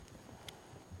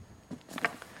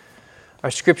Our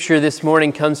scripture this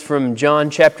morning comes from John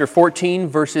chapter 14,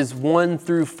 verses 1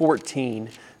 through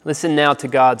 14. Listen now to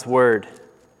God's word.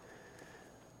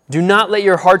 Do not let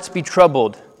your hearts be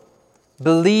troubled.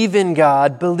 Believe in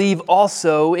God, believe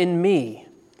also in me.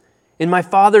 In my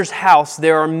Father's house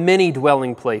there are many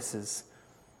dwelling places.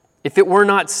 If it were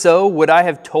not so, would I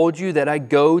have told you that I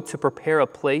go to prepare a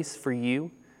place for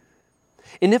you?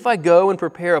 And if I go and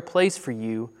prepare a place for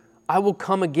you, I will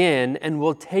come again and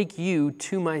will take you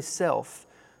to myself,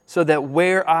 so that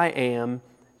where I am,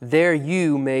 there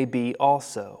you may be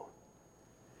also.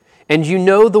 And you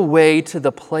know the way to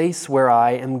the place where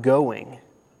I am going.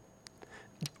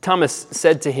 Thomas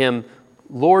said to him,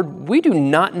 Lord, we do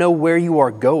not know where you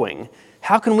are going.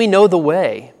 How can we know the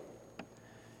way?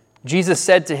 Jesus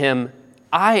said to him,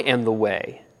 I am the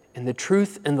way, and the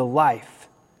truth, and the life.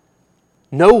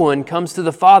 No one comes to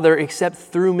the Father except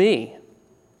through me.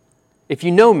 If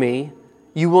you know me,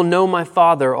 you will know my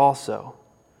Father also.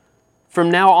 From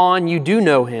now on you do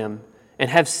know him and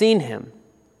have seen him.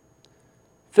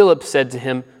 Philip said to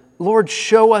him, Lord,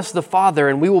 show us the Father,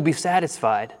 and we will be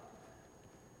satisfied.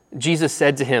 Jesus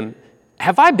said to him,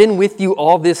 Have I been with you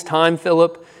all this time,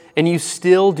 Philip, and you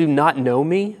still do not know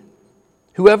me?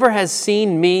 Whoever has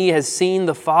seen me has seen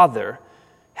the Father.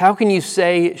 How can you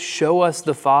say, Show us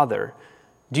the Father?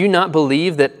 Do you not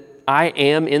believe that I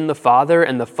am in the Father,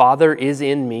 and the Father is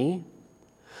in me?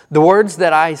 The words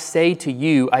that I say to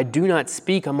you, I do not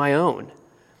speak on my own,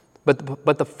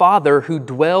 but the Father who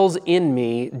dwells in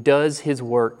me does his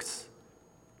works.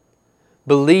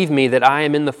 Believe me that I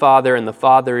am in the Father, and the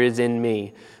Father is in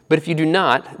me. But if you do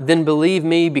not, then believe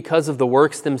me because of the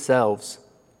works themselves.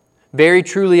 Very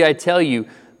truly I tell you,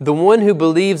 the one who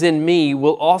believes in me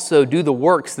will also do the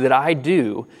works that I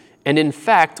do, and in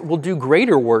fact will do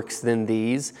greater works than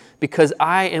these, because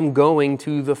I am going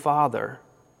to the Father.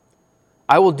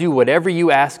 I will do whatever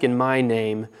you ask in my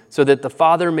name, so that the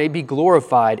Father may be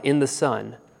glorified in the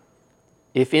Son.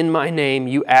 If in my name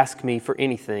you ask me for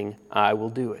anything, I will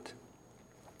do it.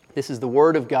 This is the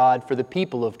word of God for the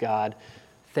people of God.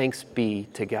 Thanks be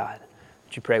to God.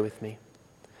 Would you pray with me?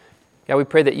 God, we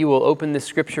pray that you will open this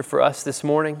scripture for us this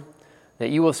morning, that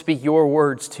you will speak your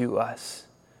words to us.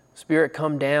 Spirit,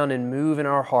 come down and move in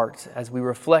our hearts as we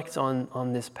reflect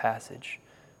on this passage.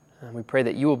 And we pray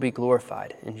that you will be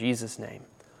glorified. In Jesus' name,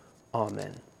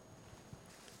 amen.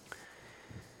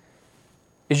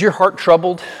 Is your heart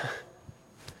troubled?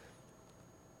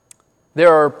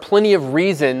 There are plenty of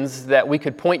reasons that we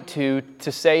could point to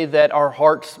say that our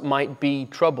hearts might be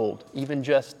troubled, even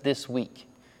just this week.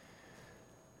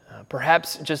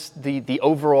 Perhaps just the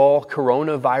overall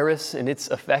coronavirus and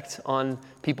its effect on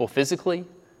people physically.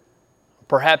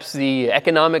 Perhaps the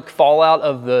economic fallout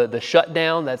of the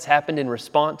shutdown that's happened in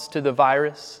response to the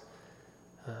virus.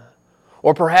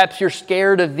 Or perhaps you're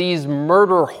scared of these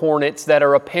murder hornets that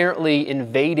are apparently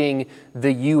invading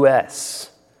the U.S.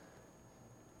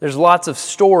 There's lots of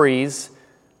stories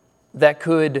that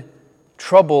could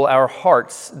trouble our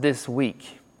hearts this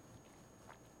week.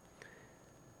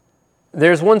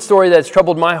 There's one story that's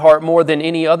troubled my heart more than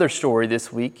any other story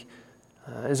this week.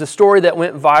 It's a story that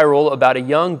went viral about a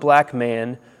young black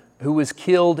man who was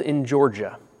killed in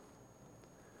Georgia.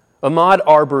 Ahmaud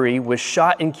Arbery was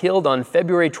shot and killed on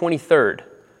February 23rd.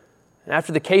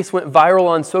 After the case went viral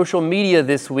on social media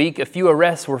this week, a few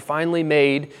arrests were finally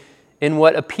made in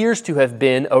what appears to have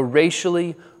been a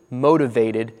racially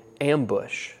motivated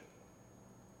ambush.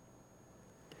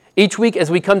 Each week as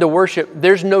we come to worship,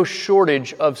 there's no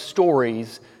shortage of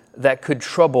stories that could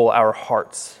trouble our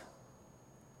hearts.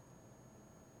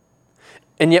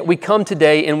 And yet we come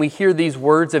today and we hear these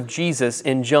words of Jesus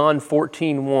in John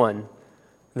 14:1,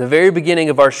 the very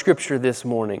beginning of our scripture this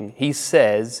morning. He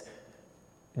says,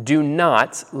 Do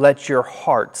not let your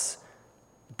hearts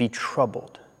be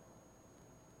troubled.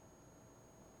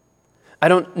 I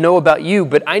don't know about you,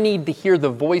 but I need to hear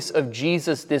the voice of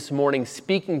Jesus this morning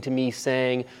speaking to me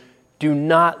saying, Do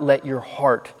not let your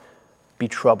heart be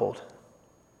troubled.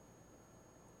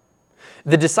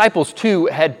 The disciples, too,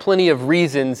 had plenty of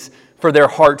reasons for their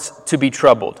hearts to be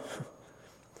troubled.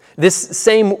 This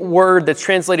same word that's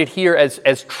translated here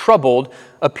as troubled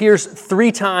appears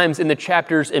 3 times in the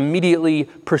chapters immediately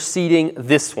preceding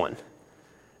this one.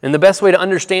 And the best way to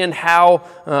understand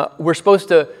how we're supposed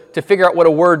to figure out what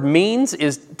a word means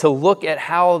is to look at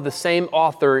how the same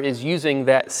author is using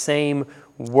that same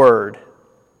word.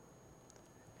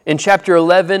 In chapter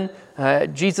 11,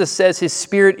 Jesus says his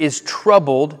spirit is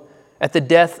troubled at the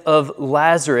death of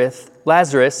Lazarus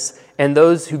and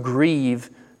those who grieve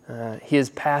his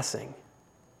passing.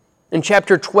 In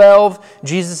chapter 12,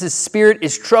 Jesus' spirit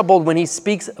is troubled when he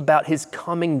speaks about his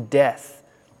coming death.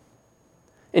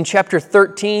 In chapter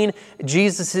 13,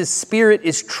 Jesus' spirit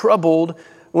is troubled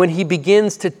when he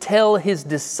begins to tell his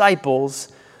disciples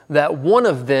that one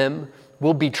of them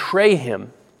will betray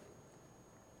him.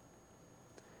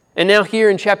 And now here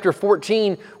in chapter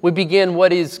 14, we begin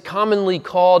what is commonly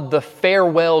called the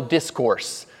farewell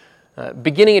discourse.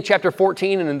 Beginning in chapter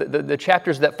 14 and the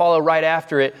chapters that follow right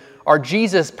after it are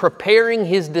Jesus preparing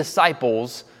his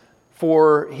disciples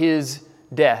for his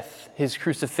death, his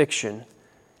crucifixion,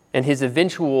 and his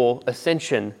eventual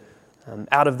ascension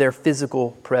out of their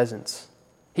physical presence.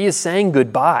 He is saying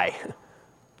goodbye.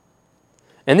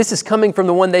 And this is coming from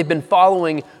the one they've been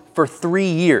following for 3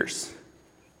 years.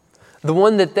 The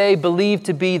one that they believe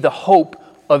to be the hope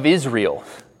of Israel,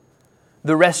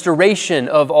 the restoration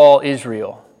of all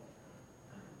Israel.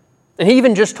 And he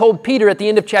even just told Peter at the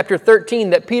end of chapter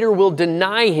 13 that Peter will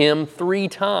deny him 3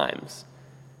 times.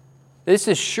 This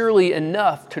is surely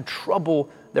enough to trouble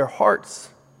their hearts.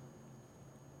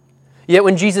 Yet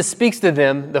when Jesus speaks to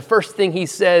them, the first thing he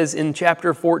says in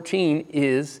chapter 14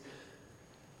 is,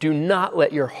 "Do not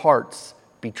let your hearts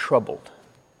be troubled."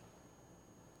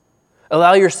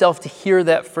 Allow yourself to hear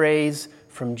that phrase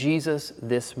from Jesus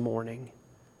this morning.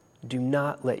 Do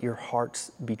not let your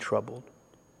hearts be troubled.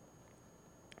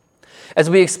 As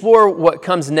we explore what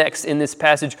comes next in this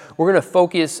passage, we're going to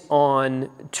focus on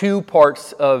 2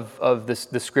 parts of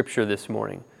the scripture this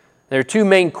morning. There are 2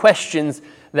 main questions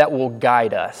that will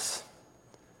guide us.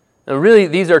 And really,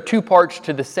 these are 2 parts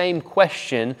to the same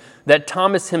question that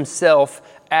Thomas himself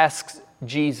asks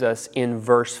Jesus in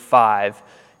verse 5.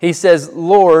 He says,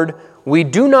 "Lord, we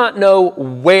do not know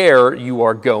where you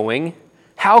are going.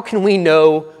 How can we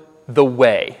know the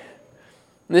way?"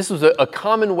 And this was a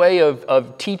common way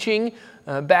of teaching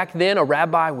back then. A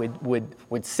rabbi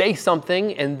would say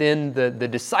something, and then the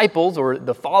disciples or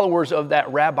the followers of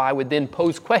that rabbi would then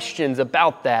pose questions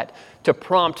about that to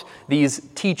prompt these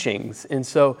teachings. And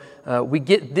so we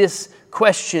get this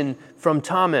question from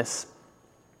Thomas.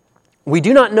 "We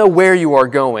do not know where you are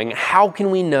going. How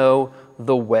can we know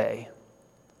the way?"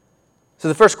 So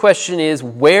the first question is,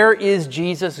 where is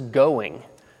Jesus going?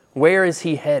 Where is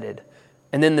he headed?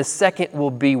 And then the second will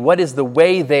be, what is the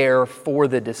way there for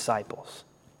the disciples?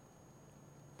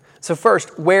 So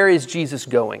first, where is Jesus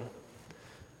going?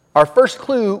 Our first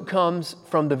clue comes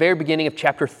from the very beginning of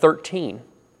chapter 13.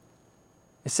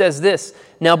 It says this,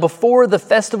 "Now before the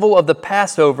festival of the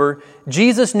Passover,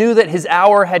 Jesus knew that his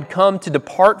hour had come to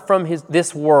depart from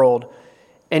this world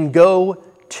and go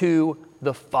to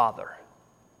the Father."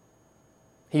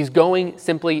 He's going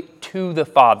simply to the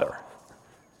Father.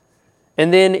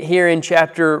 And then here in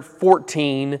chapter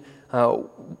 14,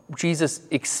 Jesus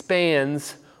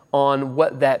expands on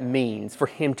what that means for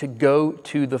him to go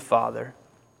to the Father.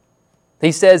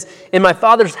 He says, "In my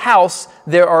Father's house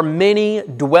there are many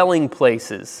dwelling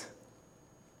places."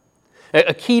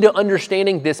 A key to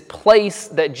understanding this place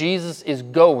that Jesus is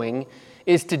going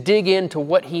is to dig into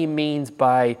what he means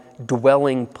by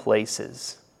dwelling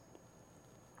places.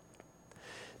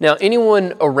 Now,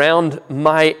 anyone around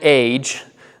my age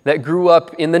that grew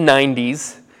up in the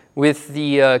 90s with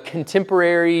the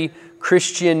contemporary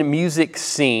Christian music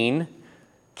scene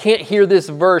can't hear this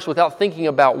verse without thinking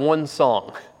about one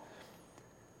song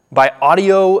by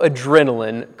Audio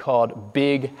Adrenaline called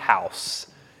Big House.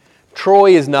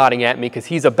 Troy is nodding at me because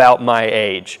he's about my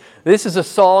age. This is a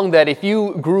song that if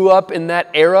you grew up in that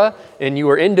era and you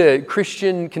were into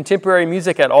Christian contemporary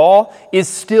music at all, is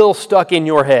still stuck in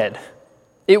your head.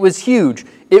 It was huge.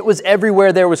 It was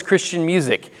everywhere there was Christian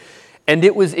music. And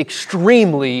it was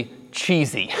extremely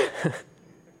cheesy.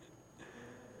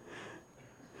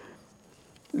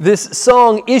 This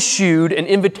song issued an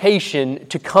invitation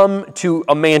to come to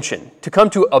a mansion, to come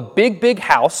to a big, big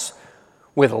house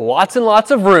with lots and lots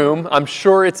of room. I'm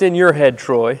sure it's in your head,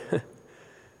 Troy.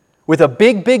 With a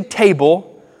big, big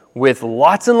table, with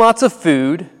lots and lots of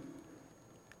food,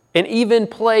 and even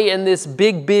play in this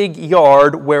big, big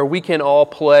yard where we can all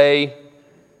play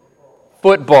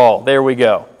football. There we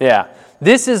go. Yeah.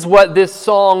 This is what this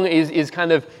song is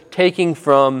kind of taking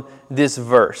from this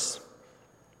verse.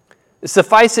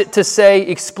 Suffice it to say,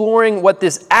 exploring what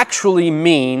this actually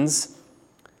means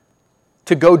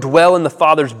to go dwell in the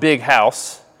Father's big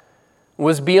house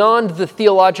was beyond the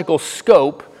theological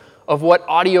scope of what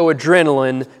Audio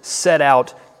Adrenaline set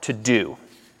out to do.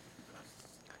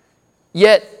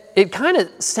 Yet, it kind of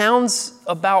sounds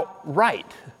about right.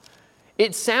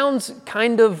 It sounds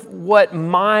kind of what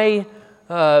my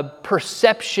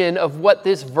perception of what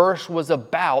this verse was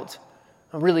about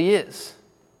really is.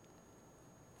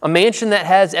 A mansion that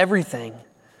has everything.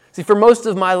 See, for most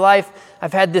of my life,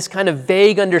 I've had this kind of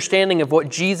vague understanding of what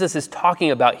Jesus is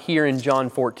talking about here in John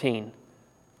 14.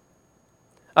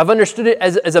 I've understood it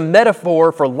as a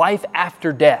metaphor for life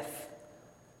after death.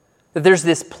 That there's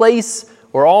this place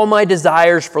where all my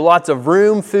desires for lots of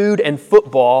room, food, and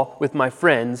football with my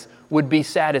friends would be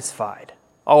satisfied.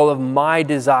 All of my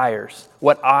desires,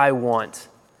 what I want.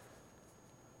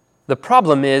 The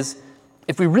problem is,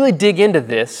 if we really dig into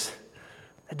this,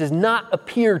 it does not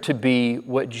appear to be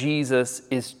what Jesus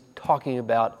is talking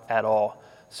about at all.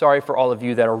 Sorry for all of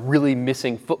you that are really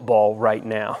missing football right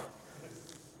now.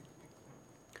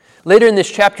 Later in this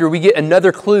chapter, we get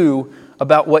another clue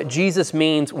about what Jesus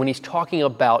means when he's talking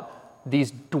about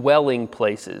these dwelling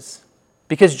places.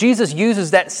 Because Jesus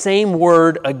uses that same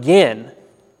word again.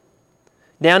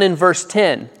 Down in verse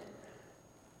 10,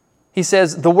 he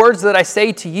says, "The words that I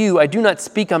say to you, I do not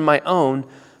speak on my own,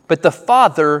 but the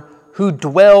Father who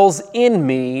dwells in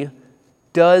me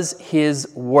does his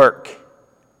work."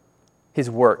 His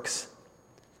works.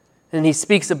 And he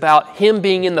speaks about him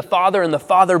being in the Father and the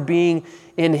Father being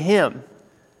in him.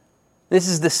 This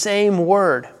is the same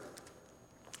word.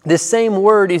 This same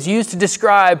word is used to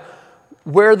describe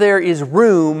where there is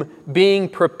room being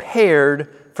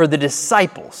prepared for the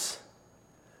disciples.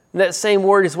 And that same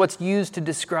word is what's used to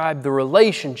describe the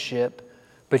relationship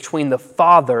between the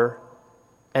Father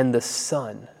and the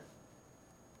Son.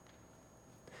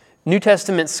 New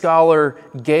Testament scholar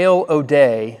Gail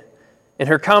O'Day, in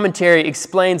her commentary,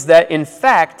 explains that, in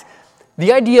fact,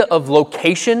 the idea of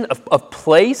location, of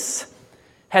place,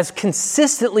 has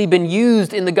consistently been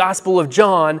used in the Gospel of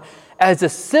John as a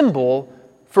symbol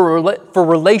for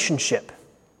relationship.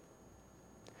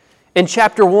 In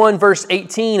chapter 1, verse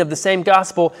 18 of the same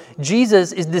Gospel,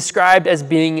 Jesus is described as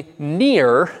being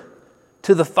near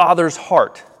to the Father's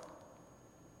heart.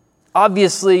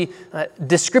 Obviously,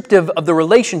 descriptive of the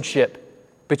relationship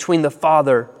between the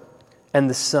Father and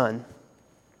the Son.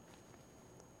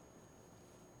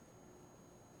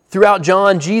 Throughout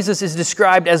John, Jesus is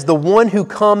described as the one who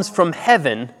comes from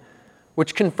heaven,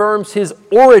 which confirms his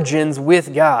origins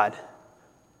with God.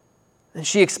 And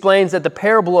she explains that the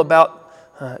parable about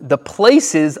the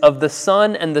places of the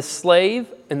son and the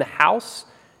slave in the house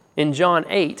in John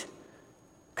 8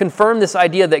 confirm this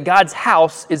idea that God's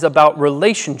house is about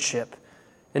relationship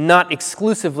and not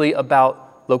exclusively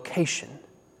about location.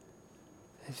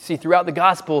 See, throughout the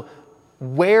gospel,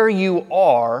 where you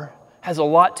are has a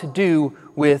lot to do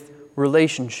with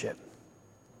relationship.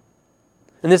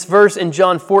 In this verse in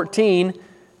John 14,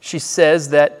 she says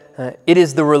that it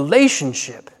is the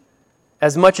relationship,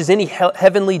 as much as any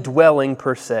heavenly dwelling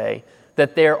per se,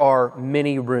 that there are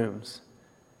many rooms.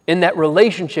 In that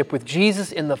relationship with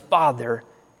Jesus and the Father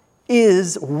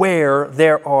is where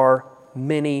there are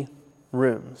many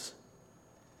rooms.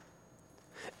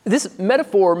 This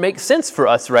metaphor makes sense for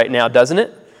us right now, doesn't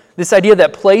it? This idea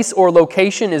that place or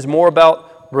location is more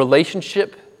about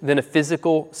relationship than a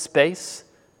physical space.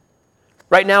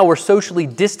 Right now, we're socially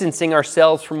distancing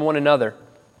ourselves from one another.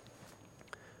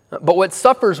 But what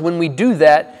suffers when we do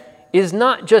that is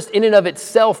not just in and of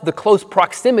itself the close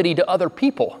proximity to other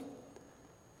people.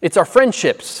 It's our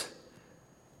friendships.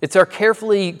 It's our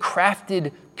carefully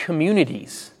crafted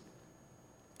communities.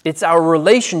 It's our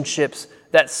relationships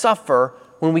that suffer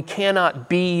when we cannot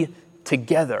be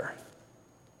together.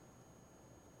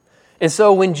 And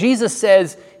so when Jesus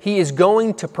says he is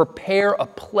going to prepare a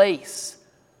place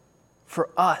for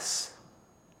us,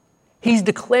 he's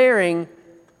declaring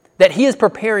that he is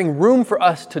preparing room for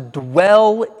us to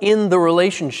dwell in the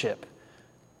relationship,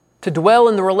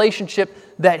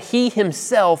 that he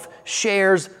himself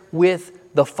shares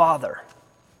with the Father.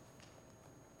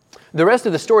 The rest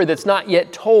of the story that's not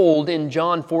yet told in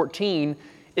John 14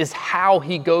 is how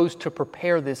he goes to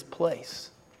prepare this place.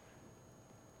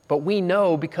 But we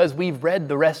know, because we've read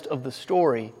the rest of the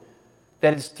story,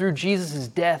 that it's through Jesus'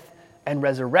 death and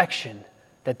resurrection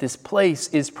that this place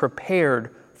is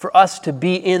prepared for us to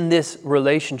be in this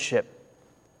relationship.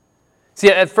 See,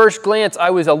 at first glance, I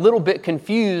was a little bit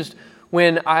confused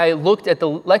when I looked at the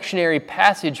lectionary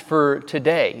passage for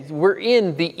today. We're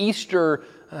in the Easter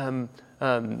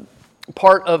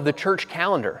part of the church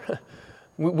calendar.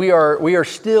 We are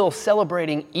still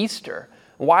celebrating Easter.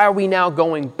 Why are we now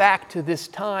going back to this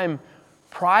time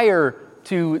prior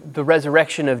to the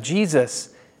resurrection of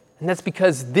Jesus? And that's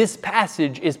because this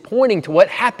passage is pointing to what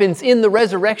happens in the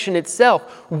resurrection itself.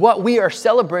 What we are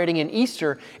celebrating in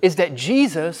Easter is that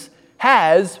Jesus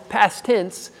has, past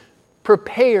tense,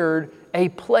 prepared a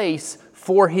place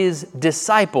for his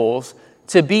disciples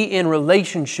to be in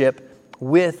relationship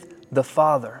with the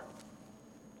Father.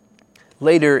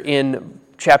 Later in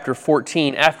chapter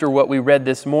 14, after what we read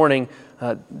this morning,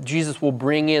 Jesus will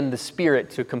bring in the Spirit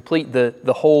to complete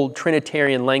the whole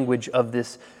Trinitarian language of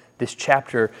this this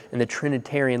chapter and the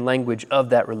Trinitarian language of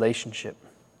that relationship.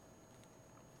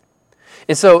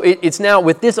 And so it's now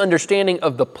with this understanding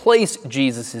of the place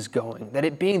Jesus is going, that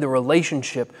it being the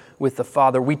relationship with the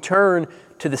Father, we turn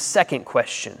to the second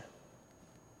question.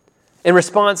 In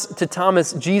response to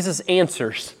Thomas, Jesus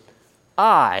answers,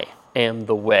 I am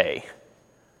the way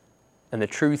and the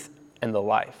truth and the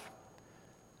life.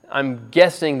 I'm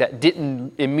guessing that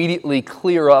didn't immediately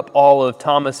clear up all of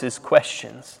Thomas's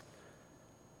questions.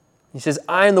 He says,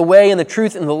 I am the way and the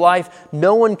truth and the life.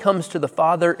 No one comes to the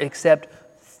Father except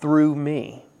through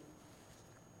me.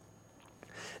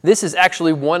 This is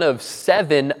actually one of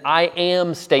 7 I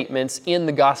am statements in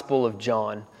the Gospel of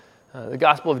John. The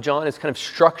Gospel of John is kind of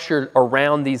structured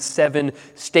around these 7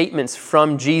 statements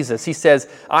from Jesus. He says,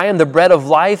 I am the bread of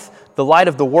life, the light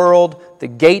of the world, the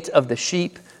gate of the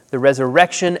sheep, the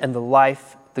resurrection and the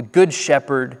life, the good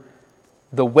shepherd,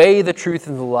 the way, the truth,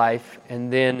 and the life,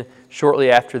 and then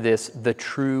shortly after this, the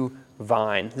true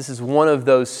vine. This is one of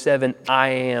those 7 I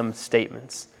am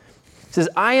statements. It says,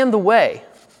 I am the way.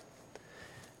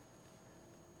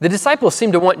 The disciples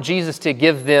seem to want Jesus to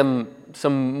give them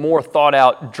some more thought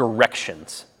out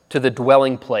directions to the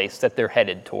dwelling place that they're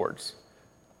headed towards.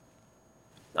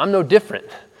 I'm no different.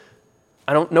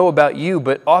 I don't know about you,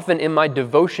 but often in my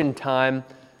devotion time,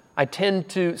 I tend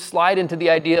to slide into the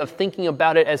idea of thinking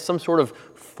about it as some sort of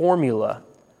formula,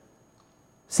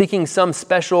 seeking some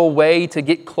special way to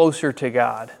get closer to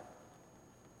God.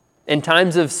 In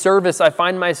times of service, I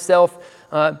find myself,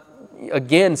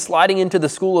 again, sliding into the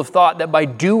school of thought that by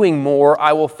doing more,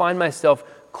 I will find myself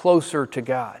closer to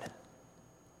God.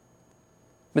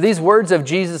 But these words of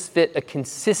Jesus fit a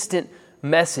consistent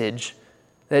message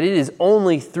that it is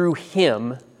only through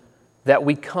Him that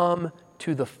we come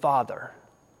to the Father.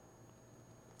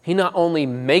 He not only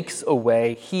makes a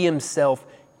way, He Himself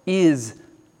is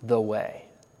the way.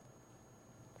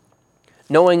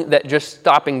 Knowing that just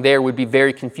stopping there would be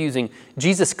very confusing,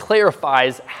 Jesus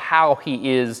clarifies how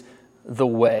He is the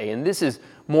way. And this is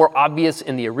more obvious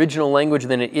in the original language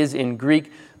than it is in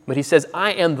Greek. But He says,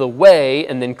 I am the way,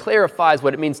 and then clarifies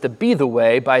what it means to be the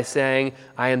way by saying,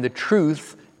 I am the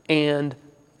truth and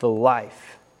the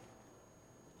life.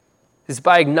 It's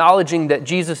by acknowledging that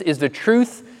Jesus is the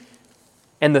truth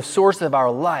and the source of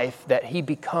our life that He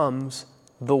becomes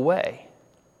the way.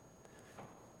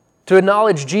 To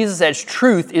acknowledge Jesus as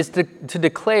truth is to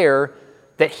declare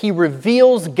that He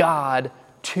reveals God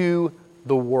to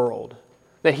the world,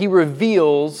 that He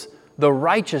reveals the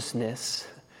righteousness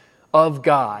of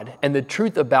God and the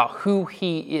truth about who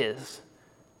He is.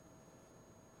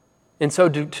 And so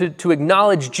to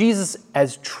acknowledge Jesus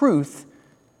as truth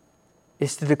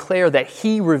is to declare that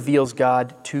He reveals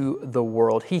God to the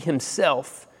world. He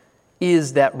Himself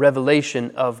is that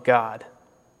revelation of God.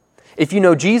 If you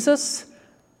know Jesus,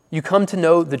 you come to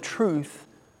know the truth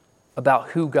about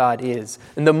who God is.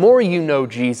 And the more you know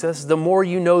Jesus, the more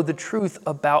you know the truth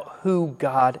about who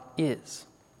God is.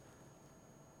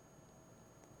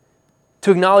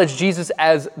 To acknowledge Jesus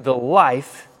as the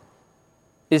life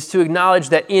is to acknowledge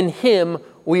that in Him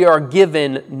we are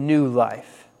given new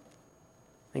life.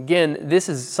 Again, this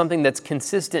is something that's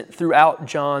consistent throughout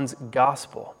John's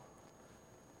gospel.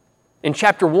 In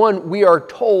chapter 1, we are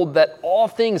told that all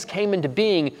things came into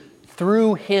being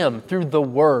through Him, through the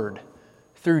Word,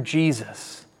 through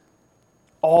Jesus.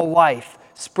 All life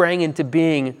sprang into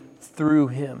being through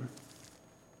Him.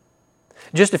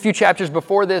 Just a few chapters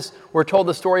before this, we're told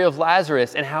the story of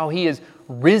Lazarus and how he is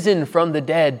risen from the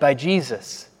dead by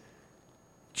Jesus.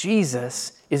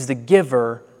 Jesus is the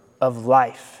giver of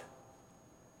life.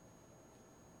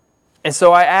 And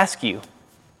so I ask you,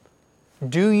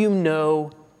 do you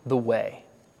know the way?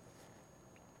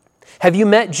 Have you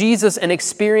met Jesus and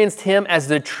experienced Him as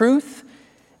the truth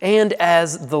and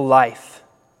as the life?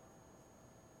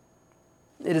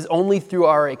 It is only through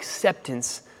our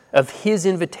acceptance of His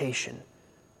invitation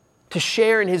to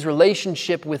share in His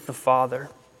relationship with the Father.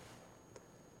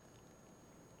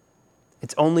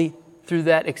 It's only through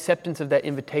that acceptance of that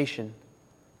invitation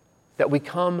that we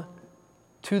come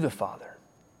to the Father,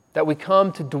 that we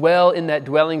come to dwell in that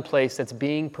dwelling place that's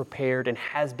being prepared and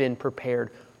has been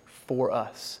prepared for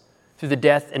us through the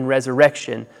death and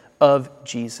resurrection of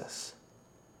Jesus.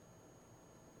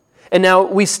 And now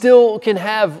we still can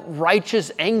have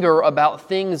righteous anger about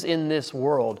things in this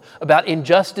world, about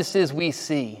injustices we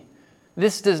see.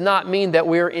 This does not mean that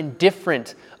we're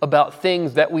indifferent about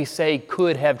things that we say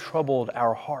could have troubled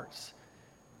our hearts.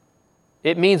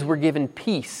 It means we're given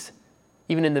peace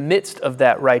even in the midst of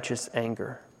that righteous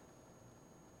anger.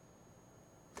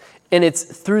 And it's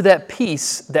through that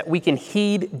peace that we can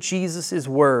heed Jesus'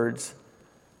 words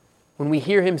when we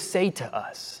hear Him say to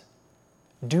us,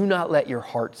 Do not let your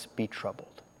hearts be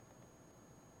troubled.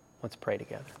 Let's pray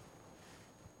together.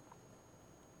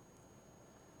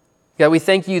 God, we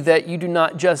thank you that you do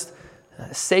not just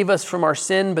save us from our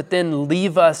sin, but then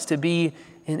leave us to be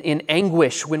in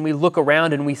anguish when we look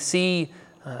around and we see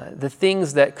the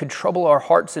things that could trouble our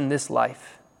hearts in this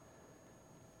life.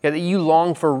 God, that you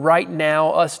long for right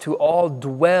now us to all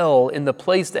dwell in the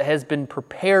place that has been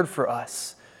prepared for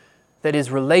us, that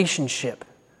is relationship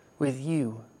with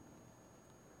you.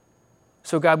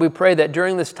 So God, we pray that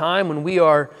during this time when we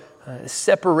are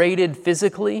separated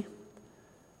physically,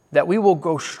 that we will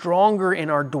grow stronger in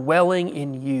our dwelling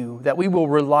in you, that we will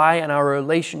rely on our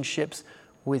relationships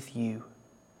with you.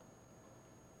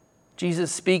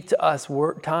 Jesus, speak to us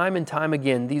time and time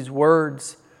again these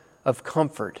words of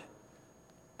comfort,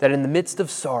 that in the midst of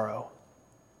sorrow,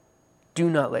 do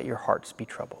not let your hearts be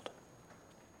troubled.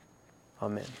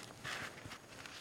 Amen.